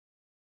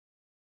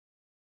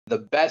The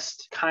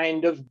best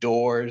kind of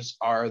doors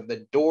are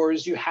the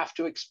doors you have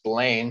to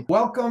explain.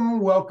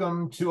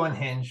 Welcome to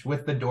Unhinged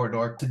with the Door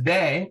Dork.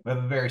 Today, we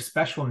have a very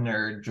special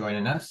nerd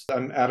joining us.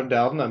 I'm Adam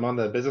Dowden. I'm on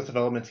the business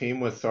development team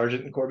with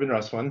Sargent and Corbin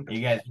Russwin. Are you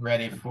guys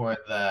ready for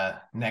the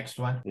next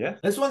one? Yeah.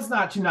 This one's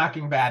not too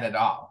knocking bad at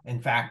all. In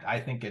fact,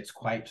 I think it's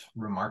quite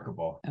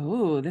remarkable.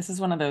 Oh, this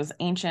is one of those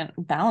ancient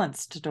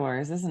balanced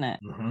doors, isn't it?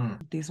 Mm-hmm.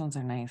 These ones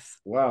are nice.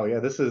 Wow. Yeah,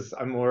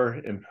 I'm more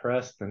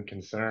impressed than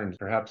concerned.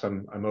 Perhaps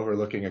I'm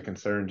overlooking a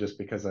concern just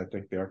because I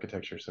think the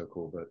architecture is so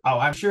cool. But oh,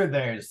 I'm sure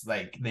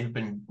they've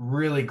been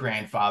really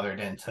grandfathered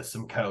into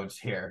some codes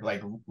here,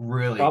 like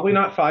really. Probably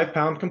not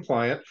 5-pound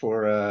compliant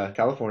for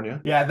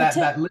California. Yeah,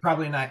 that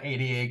probably not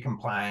ADA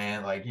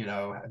compliant. Like,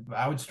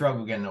 I would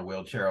struggle getting a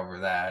wheelchair over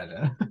that.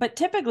 But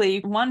typically,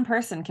 one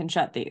person can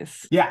shut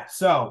these. Yeah,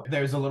 so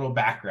there's a little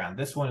background.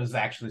 This one is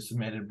actually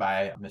submitted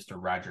by Mr.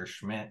 Roger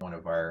Schmidt, one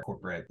of our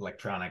corporate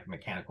electronic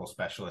mechanical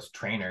specialist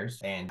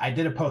trainers. And I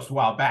did a post a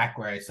while back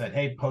where I said,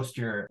 hey, post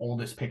your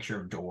oldest picture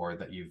of door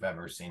that you've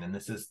ever seen. And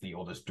this is the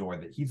oldest door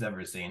that he's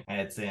ever seen. And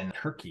it's in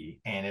Turkey.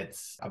 And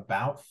it's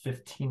about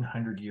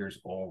 1,500 years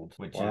old,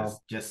 which is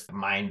just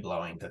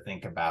mind-blowing to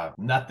think about.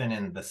 Nothing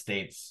in the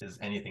States is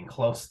anything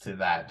close to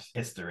that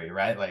history,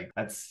 right? Like,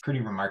 that's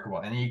pretty remarkable.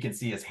 And you can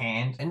see his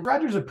hand. And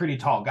Roger's a pretty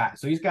tall guy,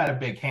 so he's got a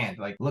big hand.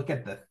 Like, look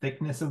at the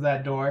thickness of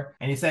that door.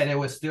 And he said it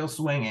was still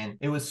swinging.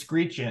 It was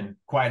screeching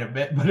quite a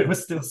bit, but it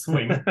was still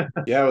swinging.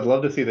 Yeah, I would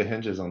love to see the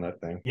hinges on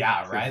that thing.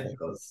 Yeah, right?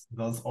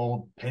 Those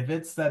old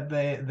pivots that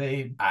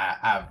I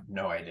have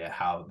no idea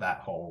how that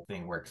whole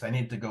thing works. I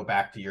need to go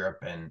back to Europe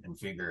and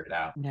figure it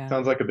out. Yeah.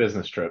 Sounds like a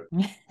business trip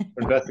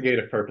for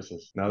investigative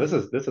purposes. No, this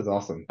is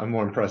awesome. I'm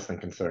more impressed than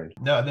concerned.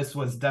 No, this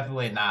was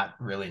definitely not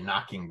really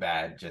knocking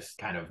bad, just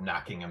kind of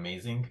knocking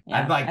amazing.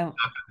 Yeah, I'd like to knock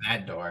on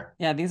that door.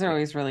 Yeah, these are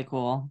always really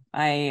cool.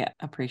 I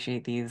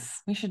appreciate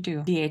these. We should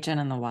do DHN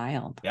in the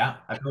wild. Yeah,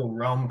 I feel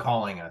Rome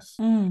calling us.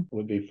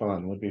 Would be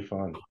fun.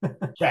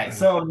 Okay,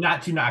 so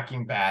not too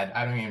knocking bad.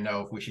 I don't even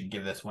know if we should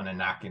give this one a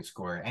knocking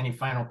score. Any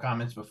final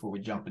comments before we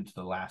jump into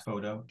the last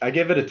photo? I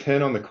give it a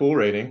 10 on the cool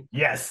rating.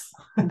 Yes.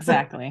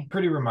 Exactly.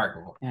 Pretty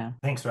remarkable. Yeah.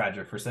 Thanks,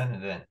 Roger, for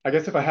sending it in. I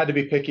guess if I had to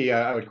be picky,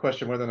 I would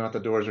question whether or not the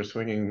doors are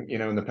swinging,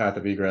 in the path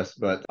of egress,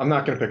 but I'm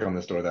not going to pick on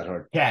this door that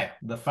hard. Okay,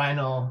 the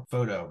final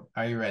photo.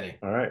 Are you ready?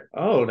 All right.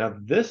 Oh, now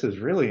this is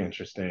really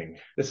interesting.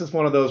 This is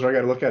one of those where I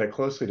got to look at it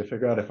closely to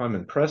figure out if I'm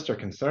impressed or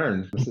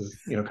concerned. This is,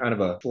 kind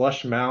of a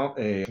flush mount,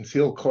 a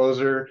concealed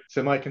closer,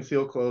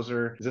 semi-concealed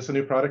closer. Is this a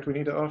new product we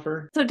need to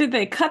offer? So did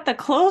they cut the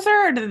closer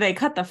or did they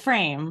cut the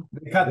frame?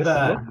 They cut This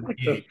looked like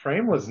the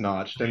frame was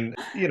notched and,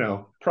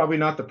 probably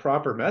not the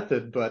proper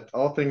method, but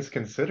all things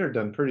considered,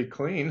 done pretty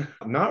clean.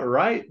 Not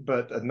right,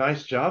 but a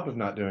nice job of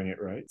not doing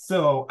it right.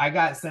 So I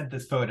got sent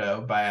this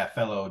photo by a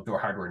fellow door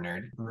hardware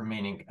nerd,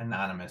 remaining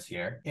anonymous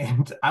here.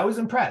 And I was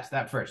impressed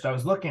at first. I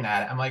was looking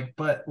at it. I'm like,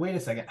 but wait a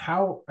second.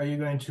 How are you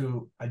going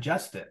to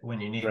adjust it when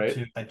you need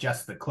to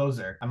adjust the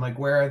closer? I'm like,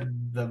 where are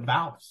the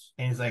valves?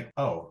 And he's like,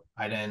 oh,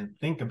 I didn't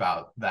think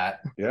about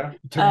that. Yeah.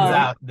 Turns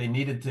out they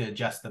needed to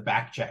adjust the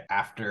back check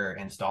after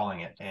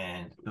installing it,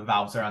 and the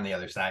valves are on the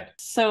other side.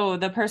 So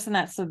the person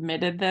that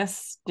submitted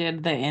this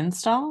did the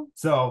install?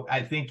 So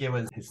I think it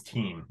was his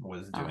team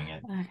was doing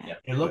it. Okay. Yeah.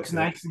 It looks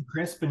nice and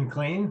crisp and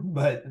clean,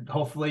 but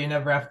hopefully you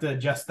never have to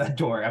adjust that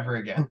door ever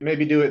again.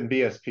 Maybe do it in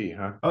BSP,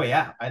 huh? Oh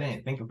yeah, I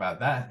didn't think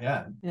about that.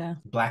 Yeah. Yeah.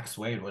 Black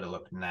suede would have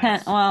looked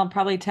nice.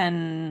 Probably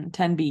 10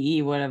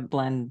 BE would have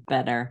blended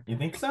better. You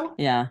think so?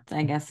 Yeah,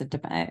 I guess it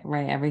depends.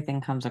 Right, everything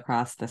comes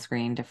across the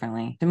screen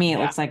differently. To me, it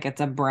looks like it's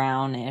a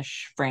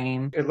brownish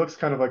frame. It looks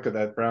kind of like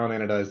that brown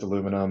anodized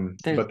aluminum,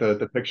 but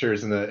the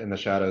pictures in the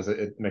shadows,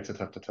 it makes it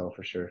tough to tell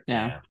for sure.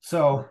 Yeah.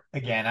 So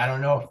again, I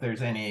don't know if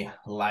there's any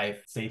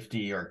life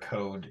safety or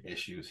code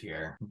issues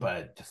here,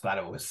 but just thought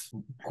it was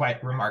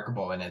quite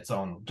remarkable in its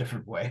own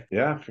different way.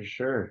 Yeah, for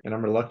sure. And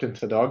I'm reluctant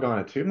to dog on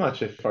it too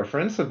much if our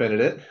friend submitted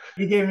it.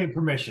 He gave me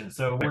permission,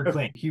 so we're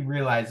clean. He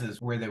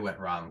realizes where they went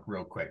wrong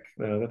real quick.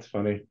 No, that's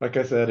funny. Like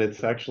I said,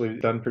 it's actually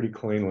done pretty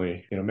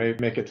cleanly. May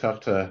make it tough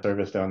to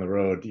service down the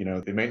road.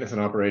 The maintenance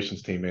and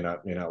operations team may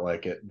not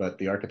like it, but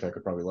the architect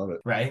would probably love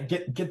it. Right.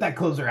 Get that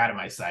closer out of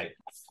my sight.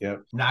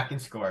 Yep. Knock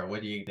and score.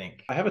 What do you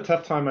think? I have a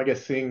tough time, I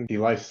guess, seeing the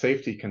life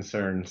safety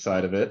concern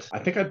side of it. I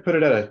think I'd put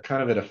it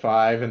at a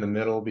 5 in the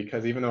middle,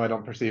 because even though I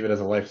don't perceive it as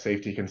a life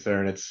safety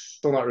concern, it's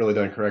still not really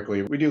done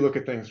correctly. We do look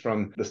at things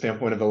from the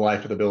standpoint of the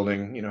life of the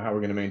building, how we're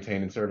going to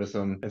maintain and service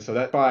them. And so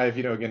that 5,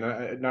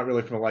 again, not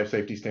really from a life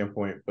safety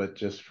standpoint, but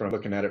just from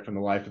looking at it from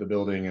the life of the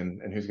building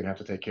and who's going to have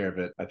to take care of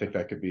it. I think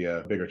that could be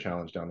a bigger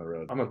challenge down the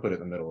road. I'm going to put it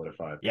in the middle at a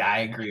 5. Yeah, I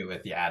agree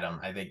with you, Adam.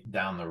 I think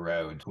down the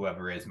road,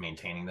 whoever is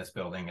maintaining this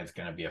building is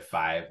going to be a a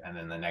 5, and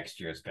then the next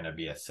year it's going to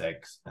be a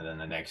 6, and then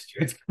the next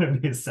year it's going to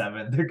be a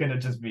 7. They're going to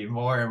just be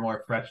more and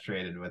more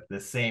frustrated with the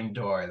same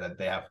door that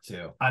they have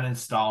to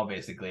uninstall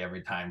basically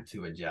every time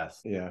to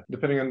adjust. Yeah,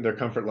 depending on their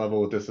comfort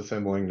level with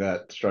disassembling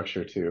that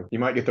structure too. You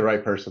might get the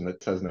right person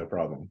that says no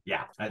problem.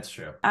 Yeah, that's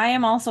true. I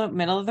am also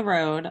middle of the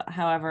road.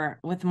 However,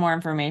 with more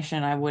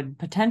information, I would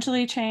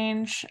potentially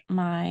change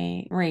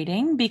my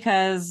rating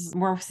because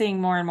we're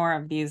seeing more and more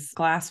of these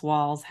glass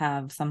walls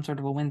have some sort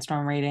of a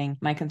windstorm rating.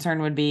 My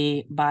concern would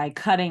be by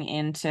cutting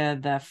into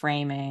the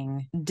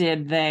framing,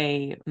 did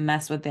they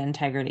mess with the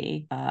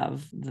integrity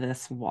of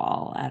this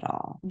wall at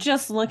all?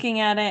 Just looking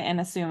at it and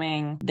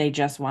assuming they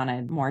just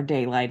wanted more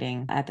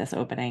daylighting at this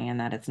opening and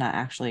that it's not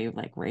actually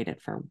like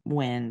rated for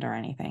wind or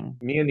anything.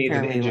 Mia needs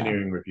an Fairly low.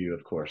 engineering review,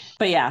 of course.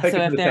 But yeah, Take so it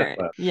to if the there, test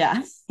lab.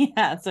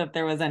 yeah, so if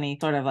there was any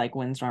sort of like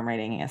windstorm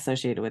rating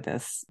associated with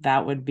this,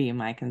 that would be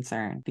my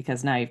concern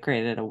because now you've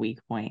created a weak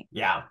point.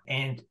 Yeah,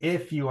 and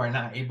if you are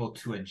not able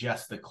to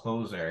adjust the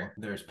closer,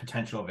 there's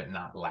potential of it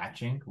not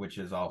latching, which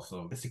is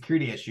also a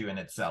security issue in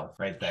itself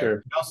right there.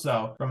 Sure.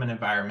 Also, from an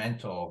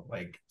environmental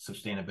like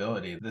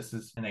sustainability, this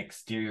is an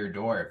exterior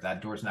door. If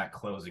that door's not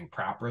closing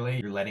properly,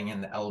 you're letting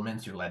in the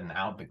elements, you're letting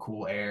out the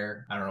cool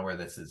air. I don't know where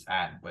this is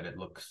at, but it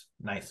looks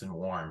nice and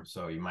warm.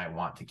 So you might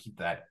want to keep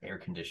that air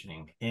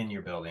conditioning in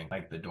your building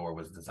like the door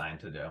was designed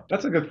to do.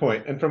 That's a good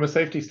point. And from a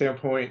safety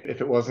standpoint,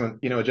 if it wasn't,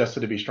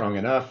 adjusted to be strong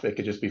enough, it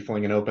could just be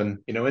flinging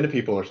open, into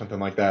people or something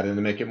like that, and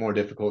to make it more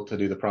difficult to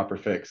do the proper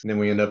fix. And then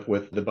we end up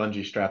with the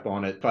bungee strap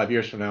on it 5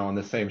 years from now on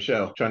the same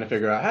show, trying to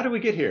figure out how do we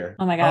get here?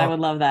 Oh my God, I would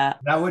love that.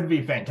 That would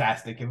be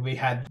fantastic if we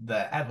had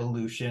the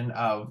evolution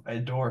of a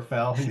door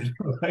fell.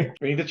 Like,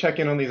 we need to check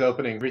in on these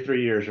openings every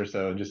 3 years or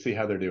so and just see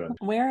how they're doing.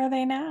 Where are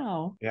they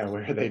now? Yeah,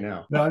 where are they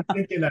now? No, I'm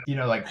thinking of,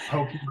 like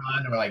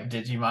Pokemon or like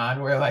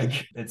Digimon, where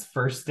like it's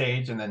first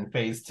stage and then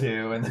phase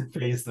 2 and then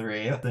phase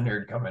 3. The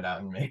nerd coming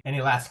out in me.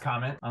 Any last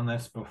comment on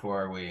this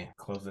before we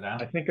close it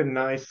out? I think a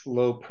nice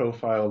low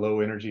profile,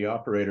 low energy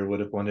operator would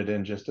have blended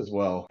in just as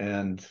well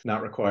and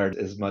not required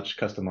as much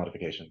custom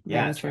modification.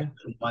 Yeah, Very it's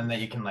true. one that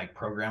you can like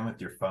program with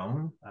your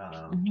phone.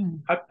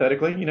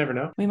 Hypothetically, you never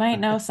know. We might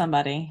know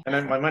somebody. And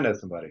I might know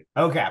somebody.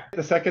 Okay.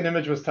 The second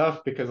image was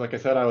tough because, like I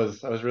said, I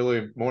was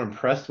really more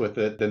impressed with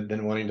it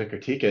than wanting to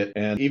critique it.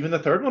 And even the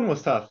third one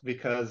was tough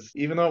because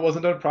even though it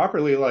wasn't done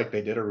properly, like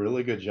they did a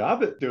really good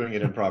job at doing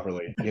it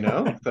improperly,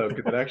 So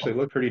it actually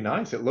looked pretty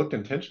nice. It looked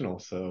intentional.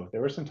 So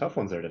there were some tough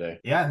ones there today.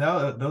 Yeah,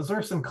 no, those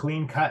are some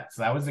clean cuts.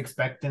 I was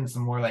expecting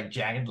some more like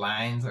jagged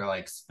lines or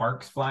like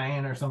sparks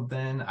flying or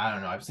something. I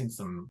don't know. I've seen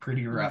some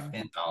pretty rough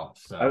install.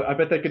 So I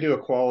bet they could do a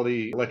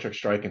quality electric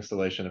strike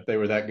installation if they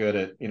were that good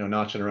at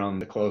notching around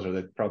the closer.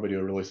 They'd probably do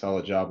a really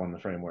solid job on the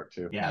framework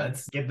too. Yeah,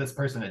 let's give this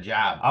person a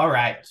job. All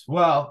right.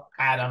 Well,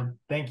 Adam,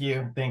 thank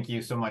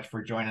you so much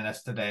for joining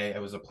us today.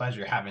 It was a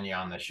pleasure having you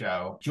on the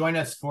show. Join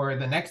us for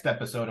the next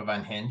episode of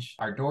Unhinged.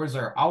 Our doors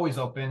are always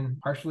open,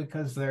 partially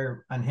because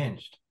they're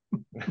unhinged.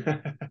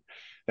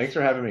 Thanks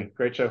for having me.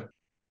 Great show.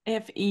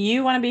 If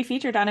you want to be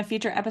featured on a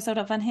future episode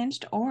of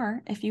Unhinged,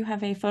 or if you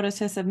have a photo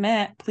to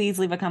submit, please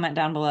leave a comment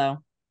down below.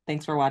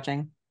 Thanks for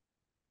watching.